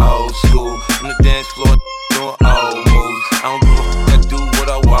from the old school. On the dance floor, doing old moves. I don't give a fuck, I do what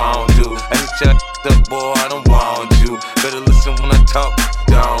I want to. I just checked up, boy, I don't want you. Better listen when I talk,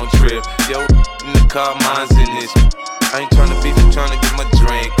 don't trip. Yo, in the car, mine's in this. I ain't tryna beef, I'm tryna get my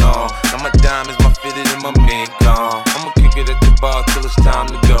drink on. Now my diamonds, my fitted, and my mink on. I'ma kick it at the bar till it's time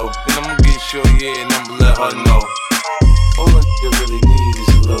to go. Then I'ma get sure, yeah, and I'ma let her know. All a nigga really need is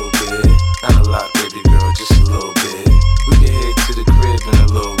a little bit. Not a lot, baby girl, just a little bit. We can head to the crib in a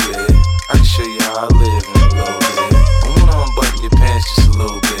little bit. I can show you how I live in a little bit. I wanna unbutton your pants just a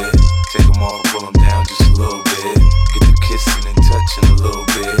little bit. Take them off, pull them down just a little bit. Get the kissing and touching a little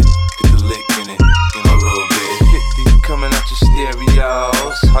bit. Get the licking it in a little bit. 50 coming out your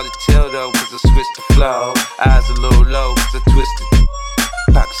stereos. Hard to tell though, cause I switched the flow. Eyes a little low, cause I twisted.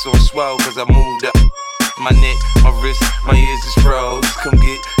 Pockets so swole, cause I moved up. My neck, my wrist, my ears is froze. Come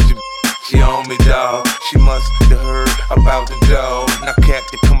get your she on me, dawg. She must have heard about the dough. Now,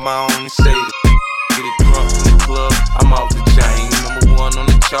 Captain, come on and say it. Get it drunk in the club, I'm off the chain. Number one on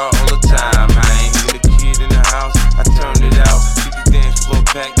the chart all the time, man. With a kid in the house, I turned it out. Keep the dance floor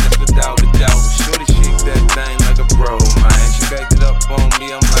packed, that's without a doubt. Shorty shake that thing like a pro, man. She backed it up on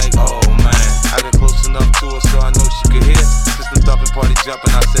me, I'm like, oh, man. I got close enough to her so I know she could hear. System thumping, party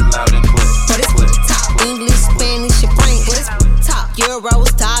jumping, I said loud and clear. What is top? English, Spanish, and French. What is top?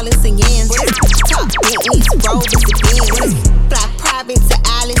 Euros, dollars, and yens. What is top? Bentleys, Rovers, and Benz. What is fly private to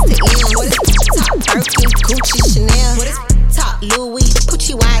Alice to M? What is top? Birkin, Gucci, Chanel. What is top? Louis,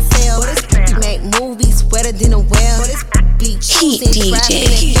 Pucci, YSL. What is you make movies wetter than a well? What is be choosing,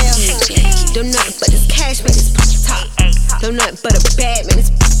 trapping, and fail? Don't nothing but this cash, man, it's top. Don't nothing but a bad man, it's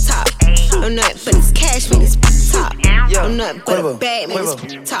top. Don't nothing but this cash, man, it's top. Don't nothing but a bad man,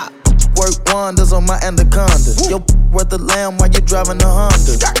 it's top. Work wonders on my anaconda. Yo, worth a lamb while you driving a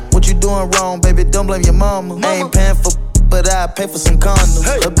Honda. What you doing wrong, baby? Don't blame your mama. I ain't paying for, but I pay for some condoms.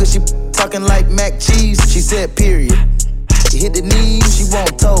 Look, cause she talking like mac cheese. She said, period. She hit the knees, she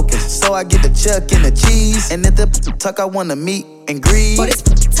want tokens. So I get the chuck and the cheese. And if the tuck, I wanna meet and greet. What is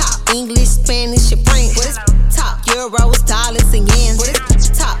top? English, Spanish, and French. What is top? Euros, dollars, and yens. What is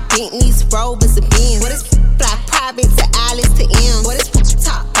top? Bentleys, Rovers, and Benz. What is fly private to Alice to M? What is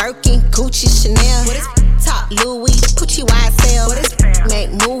top? Birkin, Gucci, Chanel. What is top? Louis, Pucci, YSL. What is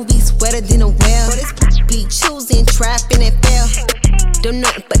make movies wetter than a well? What is be choosing, trapping, and fail? Don't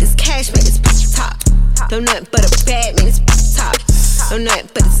nothing but this cash, man, it's top. Don't nothing but a bad man, it's top. Don't nothing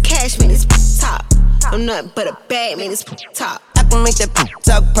but this cash, man, it's top. Don't nothing but a bad man, it's top. I can make that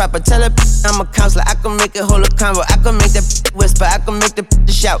talk proper. Tell that I'm a counselor. I can make it hold a convo. I can make that whisper. I can make that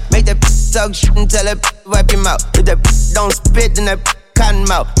shout. Make that talk shit and tell that wipe your mouth. If that don't spit, then that cotton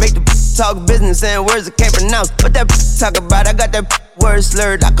mouth. Make the talk business, saying words I can't pronounce. What that talk about? I got that word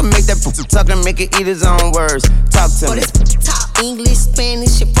slurred. I can make that talk and make it eat his own words. Talk to me. What is top? English,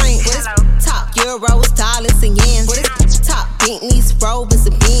 Spanish, and French. What is top? Euros, dollars, and yens. What is top? Bentleys, Rovers,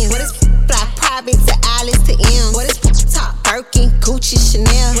 and Benz. What is fly private to Alice to M? What is top? Birkin, Gucci,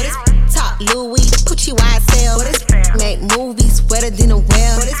 Chanel. What is top? Louis, Pucci, YSL. What is make movies wetter than a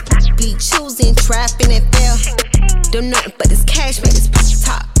well? What is be choosing, trapping, and fail? Don't nothing but this cash, man, it's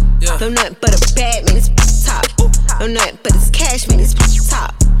top. Don't nothing but a bad man, it's top. Don't nothing but this cash, man, it's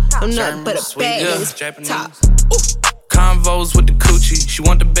top. Don't nothing but a bad man, it's top. Convos with the coochie. She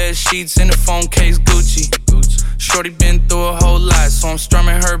want the best sheets in the phone case Gucci. Shorty been through a whole lot, so I'm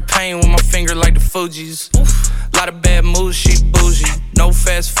strumming her pain with my finger like the Fugees. Lot of bad moves, she bougie. No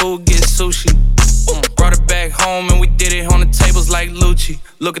fast food, get sushi. Brought her back home and we did it on the tables like Lucci.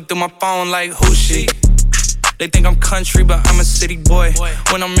 Looking through my phone like who she? They think I'm country, but I'm a city boy.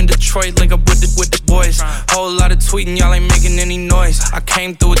 When I'm in Detroit, link up with the boys. Whole lot of tweeting, y'all ain't making any noise. I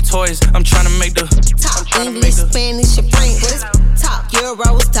came through with toys, I'm trying to make the top. English, Spanish, and French. What is top?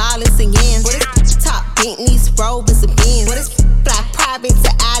 Euros, dollars, and yens. What is top? Bentleys, Rovers, and Benz. What is fly private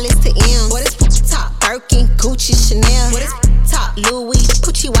to Alice to M? What is top? Birkin, Gucci, Chanel. What is top? Louis,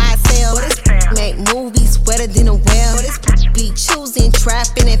 Pucci, YSL. What is make movies wetter than a well? What is be choosing,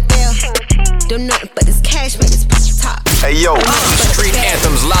 trapping, and fail? Don't nothing but this cash, man, it's top. Hey yo, Street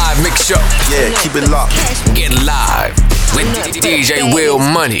Anthems live mix show. Yeah, keep it locked. Get live. with DJ Will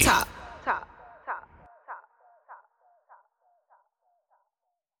Money.